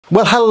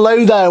Well,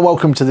 hello there,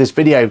 welcome to this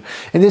video.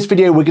 In this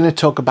video, we're going to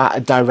talk about a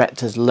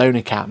director's loan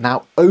account.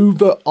 Now,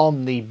 over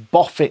on the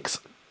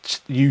Boffix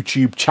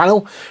YouTube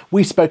channel,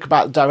 we spoke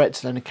about the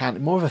director's loan account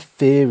in more of a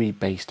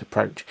theory-based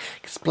approach,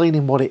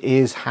 explaining what it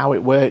is, how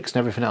it works, and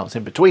everything else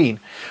in between.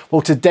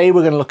 Well, today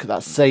we're going to look at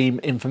that same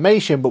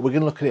information, but we're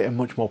going to look at it in a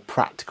much more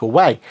practical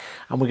way,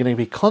 and we're going to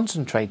be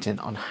concentrating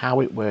on how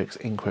it works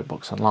in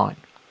QuickBooks Online.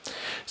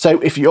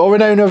 So if you're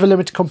an owner of a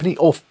limited company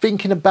or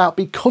thinking about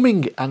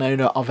becoming an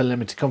owner of a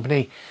limited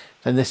company,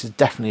 then this is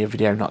definitely a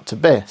video not to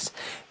miss.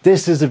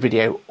 This is a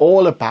video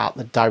all about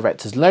the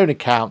director's loan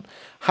account,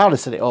 how to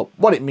set it up,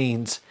 what it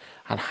means,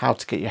 and how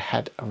to get your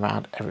head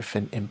around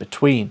everything in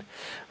between.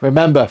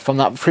 Remember, from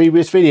that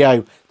previous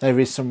video, there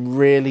is some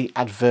really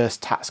adverse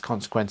tax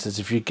consequences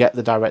if you get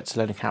the director's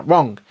loan account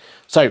wrong.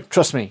 So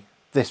trust me,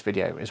 this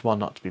video is one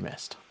not to be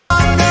missed.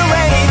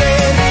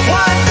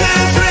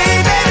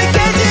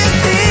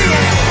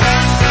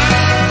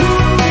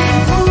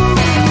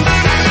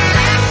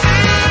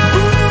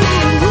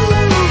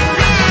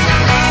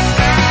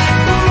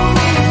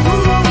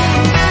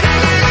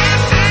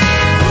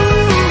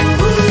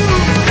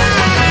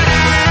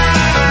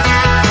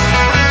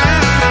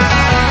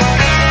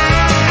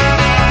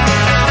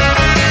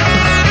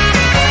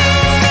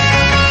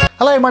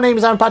 Hello, my name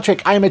is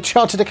Patrick. I am a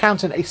chartered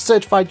accountant, a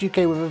certified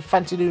UK with a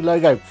fancy new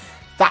logo,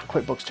 that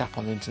QuickBooks chap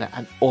on the internet,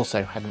 and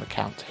also head of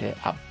account here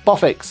at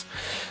Boffix.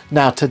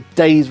 Now,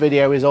 today's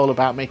video is all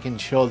about making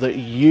sure that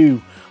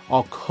you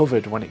are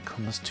covered when it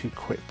comes to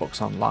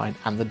QuickBooks Online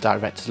and the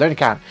director's loan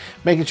account,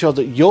 making sure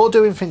that you're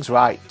doing things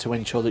right to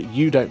ensure that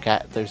you don't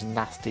get those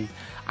nasty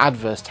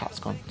adverse tax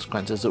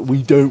consequences that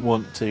we don't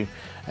want to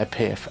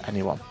appear for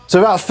anyone. So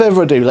without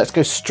further ado, let's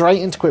go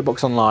straight into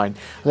QuickBooks Online.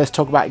 Let's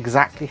talk about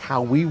exactly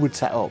how we would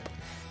set up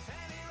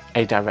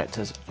a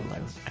director's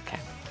loan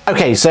account.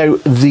 Okay, so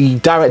the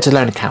director's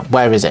loan account,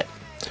 where is it?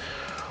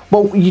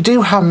 Well, you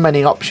do have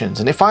many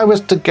options, and if I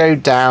was to go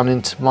down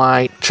into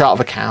my chart of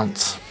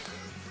accounts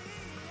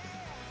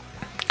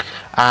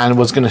and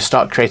was going to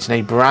start creating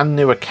a brand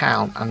new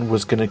account and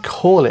was going to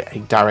call it a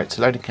director's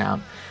loan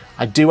account,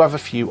 I do have a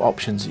few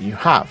options that you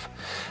have.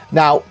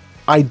 Now,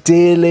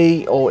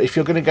 ideally, or if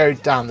you're going to go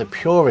down the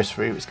purest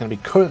route, it's going to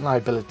be current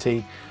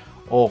liability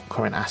or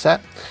current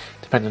asset,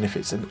 depending on if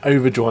it's an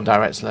overdrawn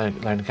director's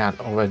loan account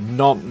or a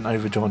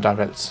non-overdrawn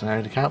director's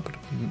loan account, but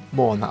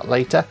more on that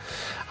later.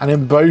 And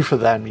in both of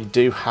them, you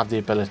do have the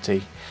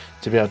ability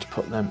to be able to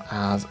put them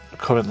as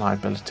current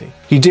liability.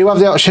 You do have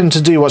the option to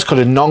do what's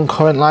called a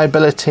non-current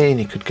liability, and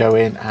you could go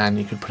in and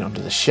you could put it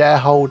under the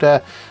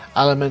shareholder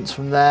elements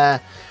from there.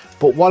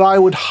 But what I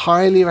would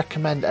highly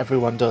recommend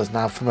everyone does,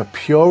 now from a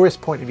purist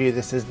point of view,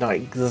 this is not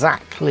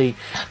exactly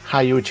how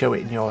you would show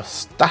it in your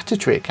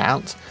statutory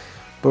accounts,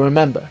 but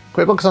remember,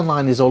 QuickBooks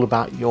Online is all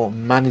about your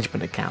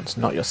management accounts,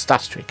 not your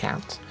statutory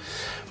accounts.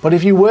 But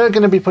if you were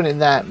going to be putting it in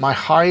there, my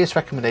highest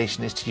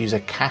recommendation is to use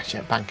a cash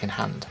at bank in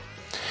hand.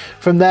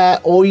 From there,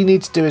 all you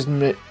need to do is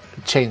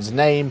change the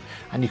name,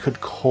 and you could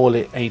call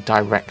it a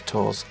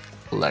director's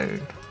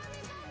loan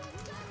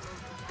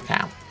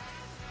account.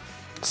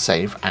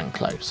 Save and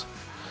close.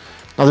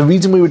 Now, the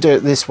reason we would do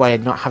it this way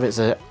and not have it as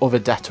a other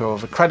debtor or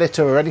a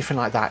creditor or anything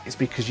like that is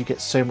because you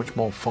get so much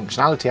more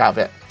functionality out of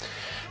it.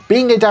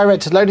 Being a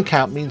director's loan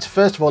account means,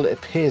 first of all, it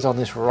appears on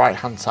this right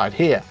hand side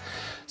here.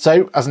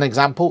 So as an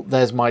example,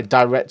 there's my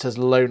director's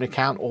loan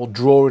account or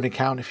drawing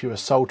account if you're a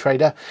sole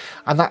trader,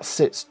 and that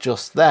sits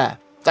just there.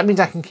 That means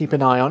I can keep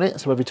an eye on it,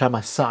 so every time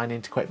I sign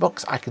into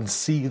QuickBooks, I can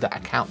see that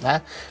account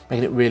there,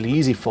 making it really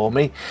easy for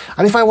me.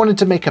 And if I wanted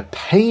to make a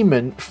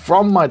payment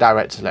from my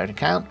director's loan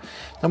account,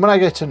 then when I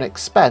go to an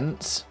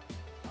expense,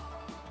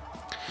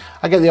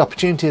 I get the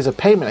opportunity as a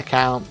payment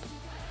account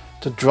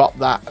to drop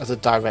that as a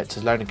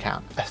director's loan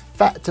account,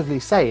 effectively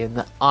saying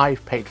that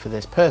I've paid for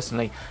this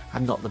personally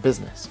and not the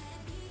business.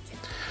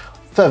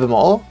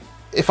 Furthermore,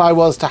 if I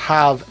was to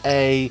have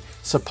a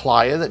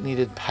supplier that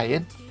needed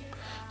paying,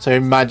 so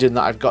imagine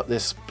that I've got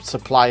this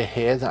supplier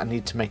here that I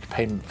need to make a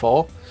payment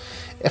for.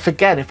 If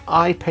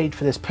I paid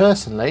for this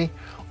personally,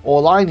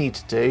 all I need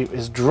to do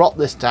is drop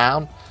this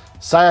down,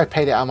 say I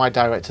paid it on my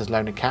director's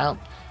loan account,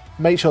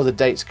 make sure the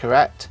date's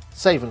correct,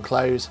 save and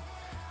close,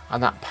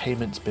 and that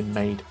payment's been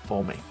made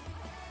for me.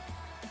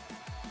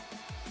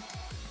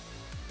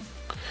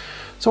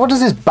 So what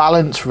does this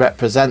balance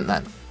represent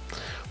then?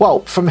 Well,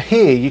 from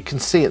here you can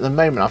see at the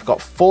moment I've got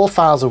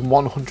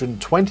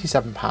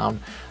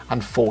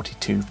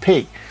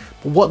 £4,127.42.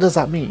 But what does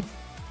that mean?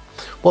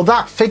 Well,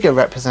 that figure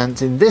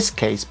represents, in this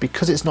case,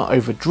 because it's not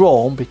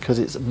overdrawn, because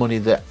it's money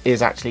that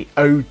is actually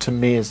owed to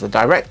me as the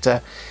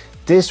director,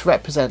 this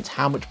represents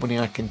how much money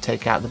I can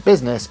take out of the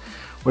business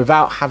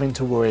without having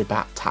to worry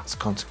about tax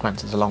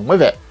consequences along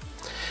with it.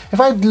 If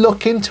I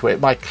look into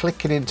it by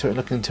clicking into it,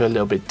 looking into it a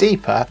little bit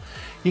deeper,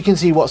 you can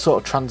see what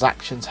sort of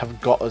transactions have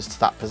got us to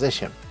that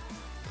position.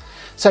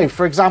 So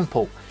for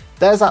example,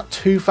 there's that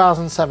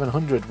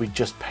 $2,700 we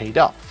just paid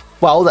off.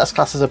 Well, that's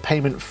classed as a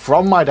payment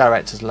from my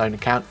director's loan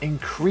account,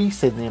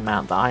 increasing the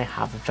amount that I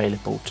have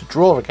available to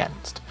draw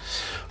against.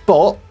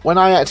 But when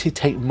I actually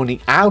take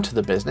money out of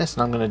the business,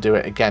 and I'm going to do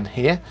it again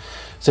here,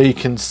 so you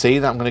can see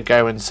that I'm going to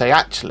go and say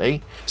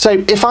actually, so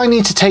if I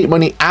need to take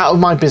money out of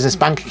my business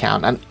bank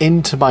account and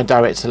into my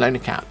director's loan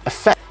account,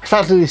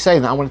 effectively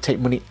saying that I want to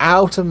take money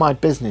out of my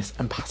business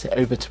and pass it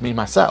over to me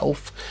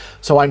myself,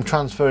 so I'm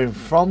transferring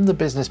from the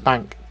business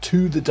bank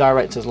to the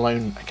director's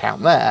loan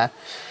account there,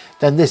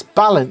 then this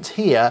balance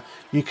here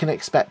you can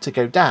expect to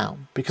go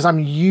down because I'm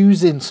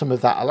using some of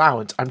that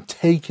allowance. I'm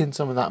taking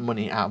some of that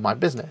money out of my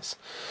business.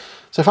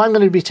 So if I'm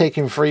going to be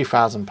taking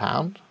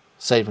 £3,000,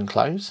 save and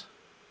close,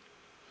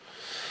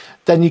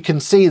 then you can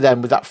see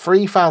then with that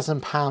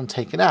 £3,000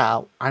 taken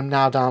out, I'm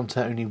now down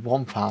to only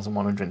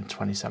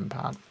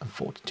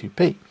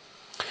 £1,127.42p.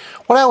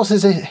 What else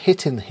is it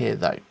hitting here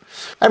though?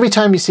 Every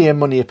time you see a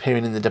money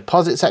appearing in the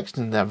deposit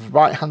section in the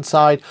right hand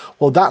side,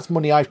 well, that's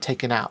money I've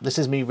taken out. This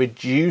is me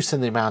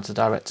reducing the amount of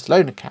director's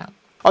loan account.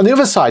 On the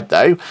other side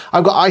though,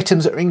 I've got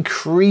items that are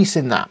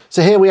increasing that.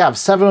 So here we have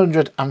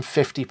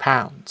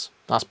 £750.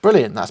 That's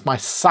brilliant, that's my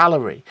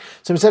salary.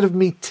 So instead of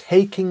me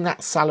taking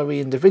that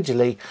salary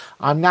individually,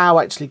 I'm now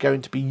actually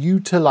going to be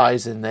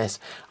utilising this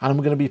and I'm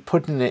going to be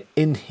putting it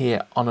in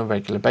here on a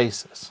regular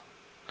basis.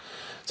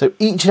 So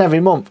each and every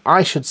month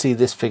I should see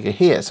this figure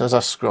here. So as I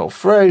scroll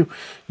through,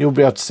 you'll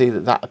be able to see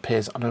that that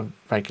appears on a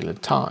regular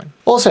time.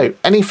 Also,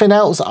 anything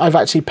else that I've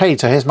actually paid.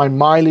 So here's my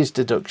mileage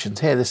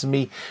deductions here. This is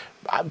me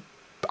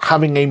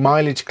having a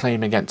mileage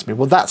claim against me.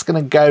 Well, that's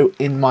going to go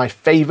in my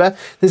favour.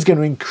 This is going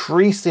to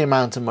increase the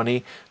amount of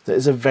money that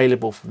is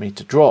available for me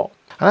to draw.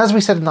 And as we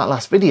said in that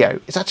last video,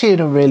 it's actually in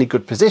a really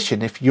good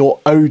position if you're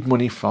owed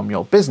money from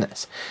your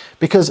business,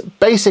 because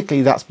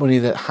basically that's money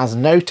that has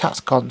no tax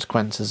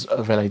consequences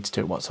related to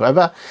it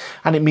whatsoever,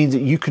 and it means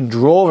that you can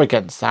draw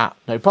against that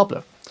no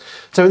problem.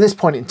 So at this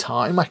point in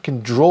time, I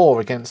can draw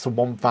against the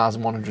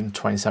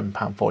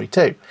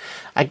 £1,127.42.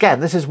 Again,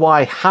 this is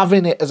why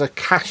having it as a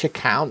cash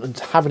account and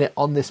having it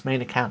on this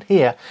main account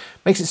here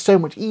makes it so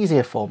much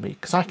easier for me,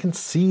 because I can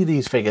see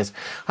these figures.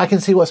 I can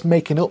see what's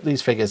making up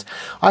these figures.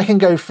 I can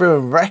go through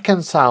and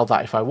reconcile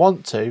that if I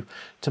want to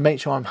make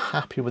sure I'm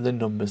happy with the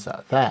numbers that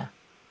are there.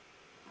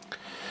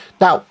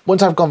 Now,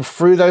 once I've gone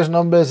through those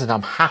numbers and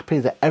I'm happy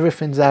that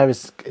everything's there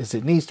as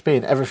it needs to be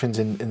and everything's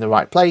in the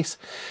right place,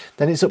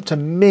 then it's up to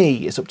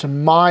me, it's up to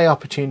my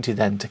opportunity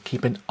then to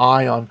keep an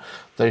eye on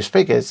those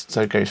figures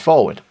so it goes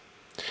forward.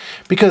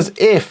 Because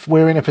if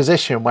we're in a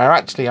position where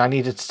actually I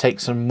needed to take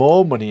some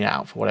more money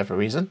out for whatever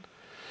reason,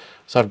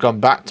 so I've gone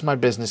back to my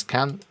business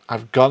account,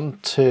 I've gone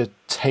to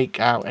take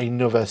out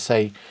another,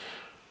 say,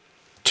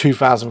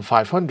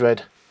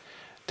 2,500,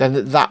 then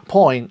at that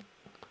point,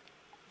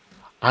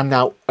 I'm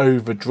now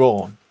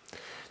overdrawn.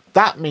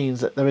 That means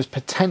that there is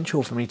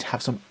potential for me to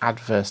have some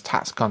adverse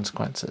tax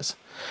consequences.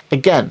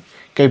 Again,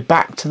 go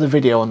back to the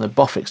video on the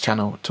Boffix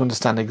channel to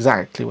understand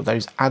exactly what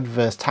those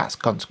adverse tax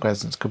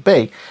consequences could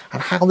be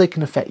and how they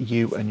can affect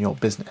you and your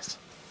business.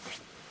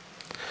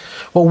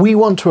 Well, we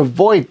want to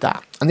avoid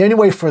that. And the only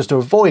way for us to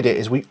avoid it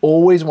is we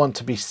always want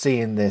to be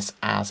seeing this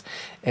as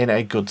in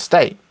a good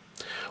state.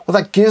 What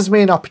that gives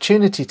me an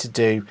opportunity to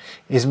do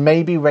is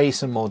maybe raise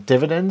some more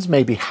dividends,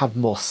 maybe have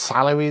more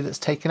salary that's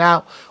taken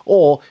out,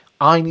 or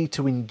I need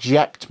to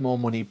inject more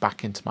money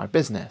back into my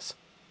business.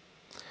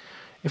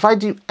 If I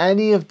do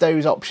any of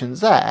those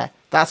options there,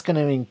 that's going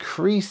to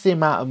increase the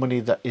amount of money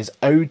that is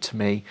owed to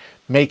me,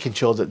 making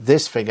sure that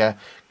this figure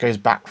goes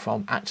back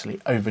from actually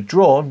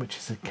overdrawn, which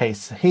is the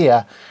case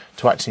here,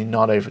 to actually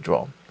not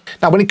overdrawn.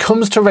 Now, when it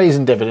comes to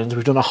raising dividends,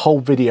 we've done a whole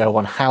video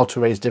on how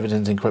to raise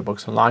dividends in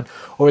QuickBooks Online,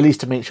 or at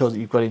least to make sure that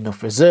you've got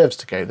enough reserves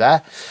to go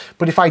there.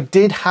 But if I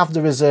did have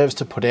the reserves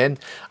to put in,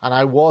 and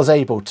I was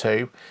able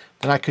to,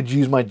 then I could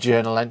use my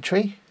journal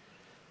entry.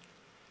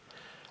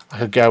 I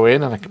could go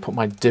in and I could put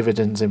my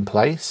dividends in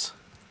place.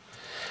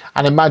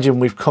 And imagine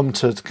we've come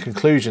to the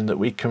conclusion that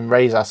we can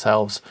raise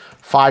ourselves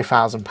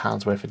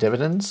 £5,000 worth of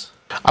dividends.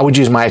 I would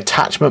use my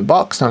attachment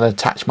box and I'd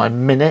attach my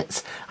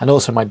minutes and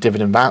also my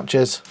dividend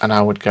vouchers, and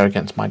I would go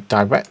against my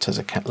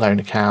director's loan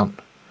account,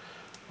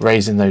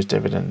 raising those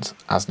dividends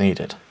as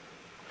needed.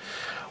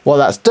 What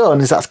that's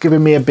done is that's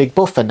given me a big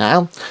buffer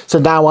now. So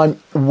now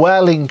I'm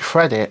well in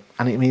credit,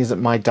 and it means that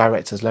my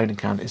director's loan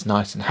account is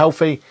nice and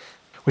healthy,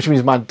 which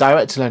means my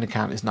director's loan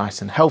account is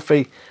nice and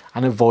healthy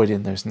and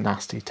avoiding those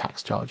nasty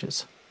tax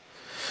charges.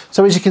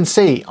 So as you can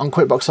see on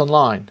QuickBooks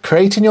Online,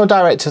 creating your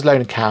director's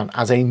loan account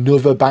as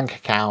another bank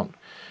account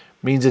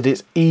means that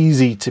it's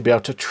easy to be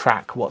able to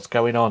track what's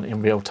going on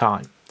in real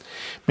time.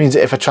 It means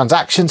that if a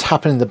transaction's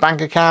happened in the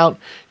bank account,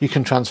 you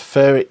can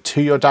transfer it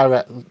to your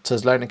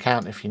director's loan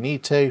account if you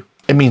need to.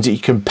 It means that you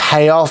can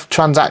pay off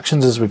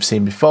transactions as we've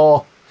seen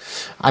before.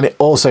 And it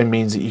also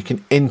means that you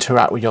can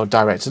interact with your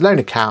director's loan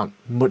account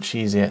much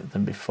easier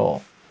than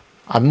before.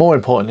 And more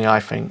importantly, I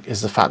think,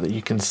 is the fact that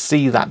you can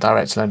see that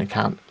director's loan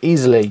account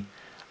easily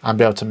and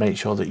be able to make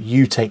sure that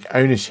you take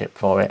ownership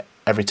for it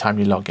every time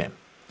you log in.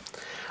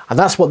 And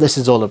that's what this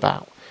is all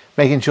about,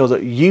 making sure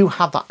that you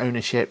have that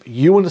ownership,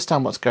 you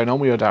understand what's going on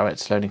with your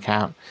director's loan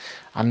account,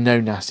 and no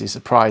nasty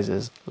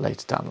surprises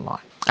later down the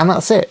line. And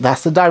that's it.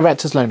 That's the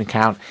director's loan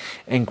account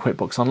in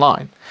QuickBooks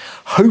Online.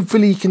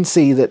 Hopefully you can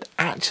see that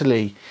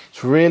actually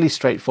it's really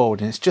straightforward,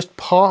 and it's just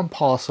part and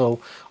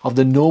parcel of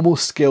the normal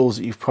skills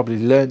that you've probably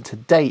learned to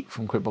date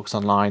from QuickBooks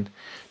Online,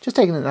 just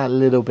taking it that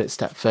little bit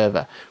step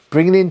further,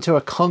 bringing it into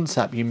a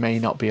concept you may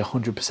not be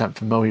 100%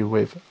 familiar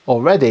with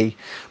already,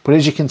 but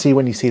as you can see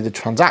when you see the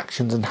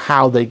transactions and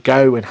how they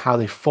go and how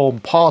they form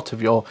part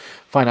of your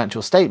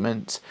financial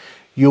statements,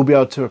 you'll be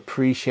able to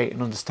appreciate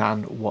and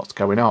understand what's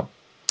going on.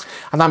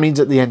 And that means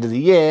at the end of the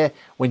year,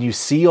 when you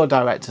see your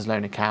director's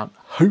loan account,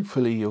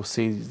 hopefully you'll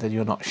see that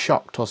you're not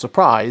shocked or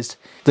surprised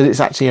that it's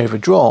actually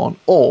overdrawn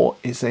or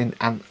it's in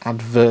an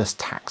adverse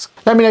tax.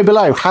 Let me know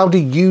below, how do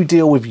you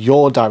deal with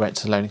your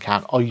director's loan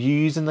account? Are you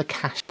using the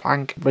cash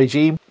bank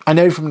regime? I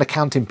know from an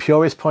accounting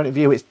purist point of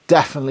view, it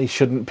definitely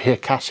shouldn't be a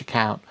cash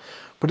account.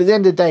 But at the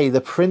end of the day,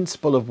 the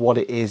principle of what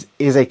it is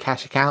a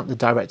cash account. The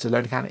director's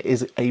loan account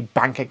is a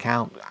bank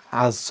account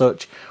as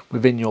such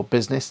within your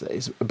business. That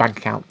is a bank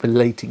account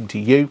relating to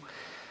you.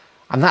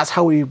 And that's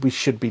how we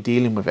should be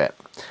dealing with it.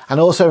 And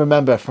also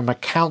remember, from an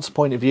accounts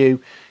point of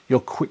view, your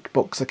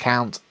QuickBooks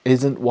account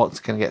isn't what's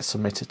going to get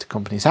submitted to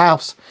Companies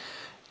House.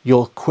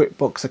 Your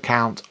QuickBooks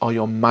account are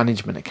your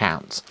management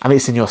accounts, and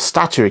it's in your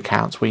statutory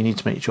accounts where you need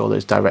to make sure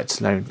those direct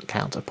loan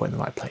accounts are put in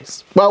the right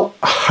place. Well,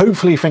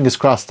 hopefully, fingers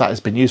crossed, that has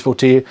been useful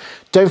to you.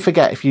 Don't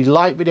forget, if you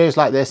like videos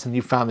like this and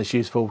you found this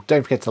useful,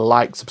 don't forget to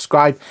like,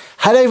 subscribe,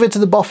 head over to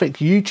the Boffix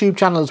YouTube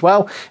channel as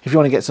well if you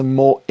want to get some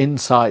more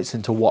insights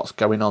into what's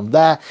going on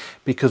there,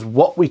 because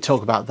what we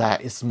talk about there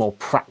is the more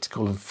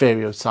practical and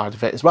inferior side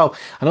of it as well,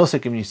 and also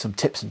giving you some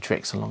tips and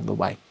tricks along the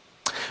way.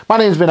 My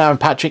name's been Aaron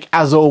Patrick.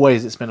 As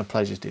always, it's been a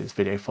pleasure to do this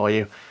video for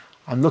you.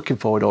 I'm looking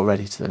forward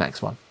already to the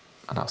next one,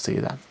 and I'll see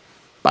you then.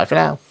 Bye for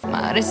now. I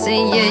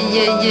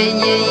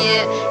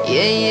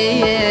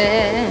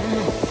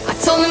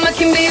told him I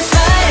can be a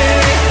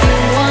fighter if you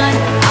want.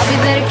 I'll be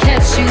there to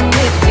catch you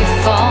if you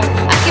fall.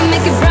 I can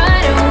make it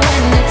brighter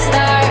when it's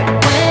dark,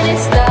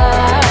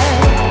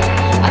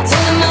 I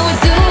told him I would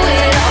do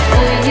it all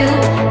for you,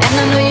 and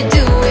I know you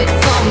do it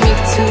for me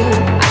too.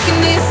 I can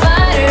be a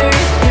fighter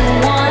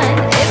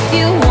if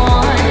you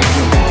want,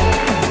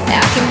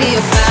 I can be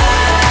a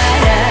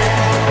fighter.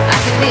 I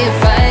can be a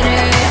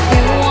fighter if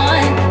you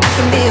want. I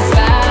can be a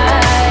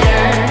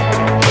fighter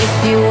if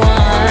you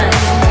want.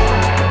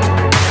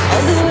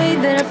 All the way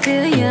that I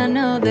feel, yeah, I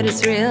know that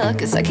it's real,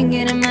 cause I can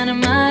get him out of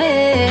my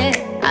head.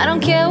 I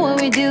don't care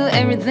what we do,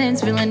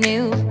 everything's feeling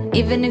new,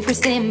 even if we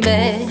stay in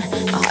bed.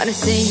 My heart is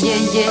saying yeah,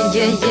 yeah,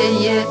 yeah, yeah,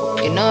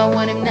 yeah. You know I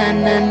want him, nah,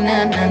 nah,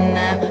 nah, nah,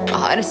 nah. My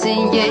heart is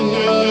saying yeah,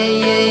 yeah, yeah,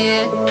 yeah,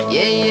 yeah,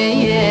 yeah, yeah,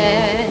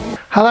 yeah.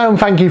 Hello and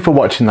thank you for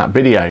watching that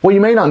video. What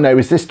you may not know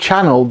is this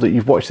channel that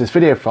you've watched this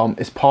video from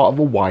is part of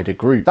a wider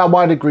group. That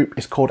wider group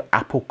is called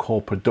Apple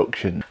Core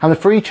Productions, and the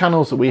 3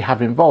 channels that we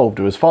have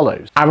involved are as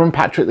follows: Aaron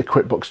Patrick the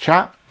QuickBooks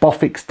Chat,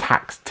 Boffix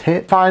Tax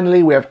Tip.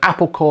 Finally, we have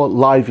Apple Core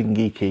Live in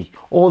Geeky.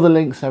 All the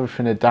links and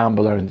everything are down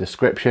below in the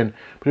description,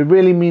 but it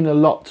really means a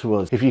lot to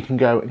us if you can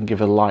go and give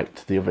a like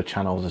to the other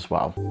channels as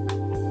well.